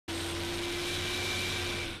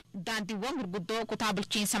Daandiiwwan gurguddoo kutaa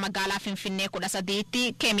bulchiinsa magaalaa Finfinnee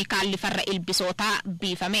 13tti keemikaalli farra ilbisotaa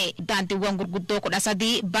biifame. Daandiiwwan gurguddoo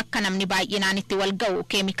 13 bakka namni baay'inaan itti wal ga'u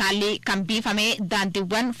keemikaalli kan biifame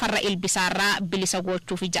daandiiwwan farra ilbisaarraa bilisa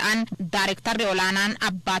gochuuf ija'an Daarektarri olaanaan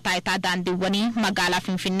abbaa taayitaa daandiiwwanii magaalaa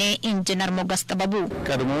Finfinnee Injiinaar Mogastababu.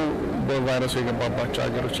 ቀድሞ በቫይረሱ የገባባቸው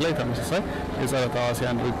ሀገሮች ላይ ተመሳሳይ የጸረ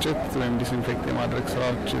ተዋሲያን ርጭት ወይም ዲስኢንፌክት የማድረግ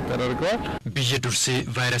ስራዎች ተደርገዋል። biyya dursee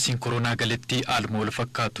vaayirasiin koronaa galetti aalmool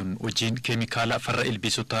fakkaatuun hojiin keemikaala farra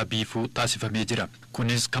ilbisotaa biifuu taasifamee jira.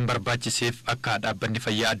 Kunis kan barbaachiseef akka dhaabbanni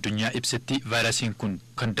fayyaa addunyaa ibsetti vaayirasiin kun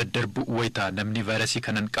kan daddarbu wayitaa namni vaayirasii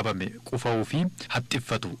kanan qabame qufa'uu fi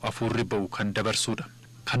haxxiffatu afuurri ba'u kan dabarsuudha.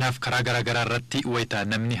 Kanaaf karaa garaa irratti wayitaa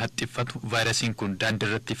namni haxxiffatu vaayirasiin kun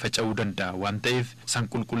daandiirratti faca'uu danda'a waan ta'eef san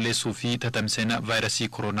qulqulleessuu fi tatamseena vaayirasii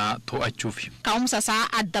koronaa to'achuuf. Ka'umsa isaa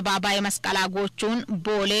addabaabaayii masqalaa gochuun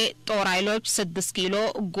boolee xooraayilooch 6 kiiloo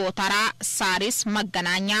gootaraa saaris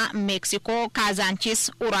magganaanyaa meeksikoo kaazaanchis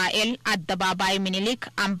uraa'el addabaabaayii minilik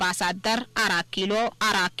ambaasaadar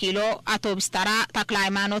 4 kiiloo atoobistaraa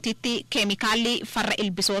taklaayimaanootitti keemikaalli farra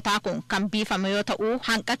ilbisootaa kun kan biifame yoo ta'u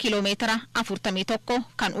hanqa kiiloomeetira 41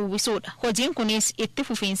 kan uwwisuudha. Hojiin kunis itti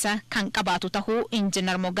fufiinsa kan qabaatu tahuu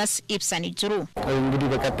Injiinaar Mogas ibsanii jiru. እንግዲህ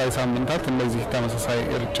በቀጣይ ሳምንታት እነዚህ ተመሳሳይ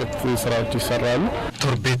ርጭት ስራዎች ይሰራሉ።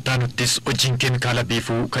 torbeettaanuttis hojiin keemikaala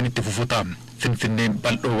biifuu kan itti fufuudha. Finfinneen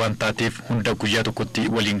bal'oo waan taateef hunda guyyaa tokkotti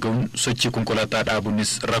waliin ga'uun sochii konkolaataa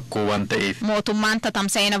dhaabuunis rakkoo waan ta'eef. Mootummaan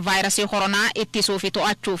tatamsa'ina vaayirasii koronaa ittisuu fi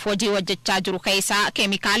to'achuuf hojii hojjechaa jiru keessaa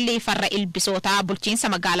keemikaalli farra ilbisootaa bulchiinsa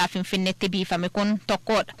magaalaa Finfinneetti biifame kun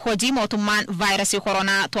tokkodha. Hojii mootummaan vaayirasii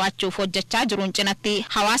koronaa to'achuuf hojjechaa jiruun cinatti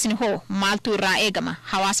hawaasni hoo maaltu irraa eegama?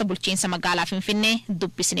 Hawaasa bulchiinsa magaalaa Finfinnee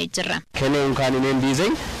dubbisnee jirra. Keneen kan inni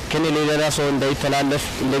diizayn keneen leedara soo እንዳይተላለፍ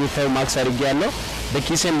እንደሚታየው ማክስ አድርጌያለሁ.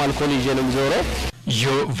 በኪሴም አልኮል ይዤ ነው የምዞረው።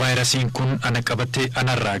 Yoo vaayirasiin kun ana qabatee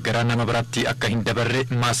anarraa gara nama biraatti akka hin dabarre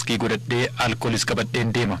maaskii godhadhee alkoolis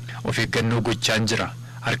qabadheen deema. Of eeggannoo gochaan jira.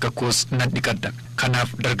 Harka koos nan dhiqadha. Kanaaf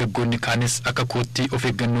dargaggoonni kaanis akka kootti of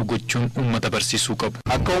eeggannoo gochuun uummata barsiisuu qabu.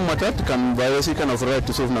 Akka uummataatti kan vaayirasii kana ofirraa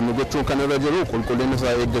ittisuuf namni gochuu kan irra jiru qulqullina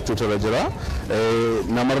isaa eeggachuutu irra jira.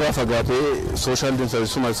 Namarraa fagaatee sooshaal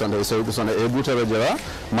distansii sana eeguutu irra jira.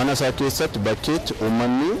 Mana isaa keessatti bakkeetti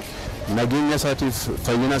uummanni nageenya isaatiif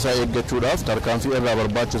fayyina isaa eeggachuudhaaf tarkaanfii irraa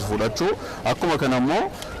barbaachisu fudhachuu akkuma kanammoo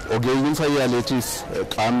ogeeyyiin fayyaaleetiif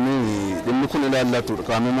qaamni dhimmi kun ilaallatu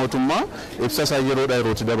qaamni mootummaa ibsa isaa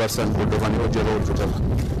yerootti dabarsan hordofanii hojjetaa hojjetama.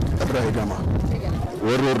 Irraa eegama.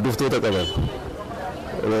 Warri hordoftoota qaban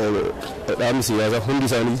dhaabni siyaasaa hundi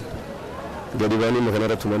isaanii gadi baanii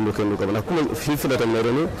kanarratti hubannoo kennuu qaban. Akkuma filataman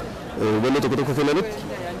jedhanii hubannoo tokko kennanitti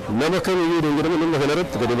nama kamiyyuu dengedama nama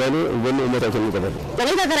kanarratti gadi baanii hubannoo uummataa kennuu qaban. እኔ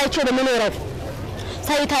ተከራይቼ ነው የምኖረው።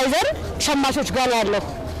 ሳኒታይዘር ሸማቾች ጋር ያለው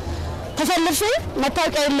ተሰልፌ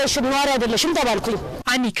መታወቂያ የለሽም ነዋሪ አይደለሽም ተባልኩኝ።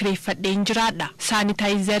 Ani kireeffadheen jiraadha.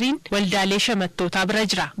 Saanitaayizariin waldaalee shamartootaa bira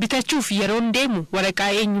jira. Bitachuuf yeroon deemu waraqaa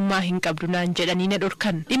eenyummaa hin qabdu naan jedhanii na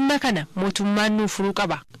dhorkan. Dhimma kana mootummaan nuuf furuu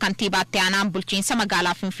qaba. Kantiibaatti aanaan bulchiinsa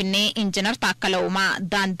magaalaa Finfinnee Injiinaar Takkaala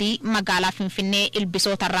daandii magaalaa Finfinnee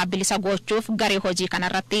ilbisootarraa bilisa gochuuf garee hojii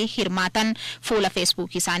kanarratti hirmaatan fuula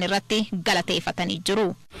Facebook isaaniirratti galateeffatanii jiru.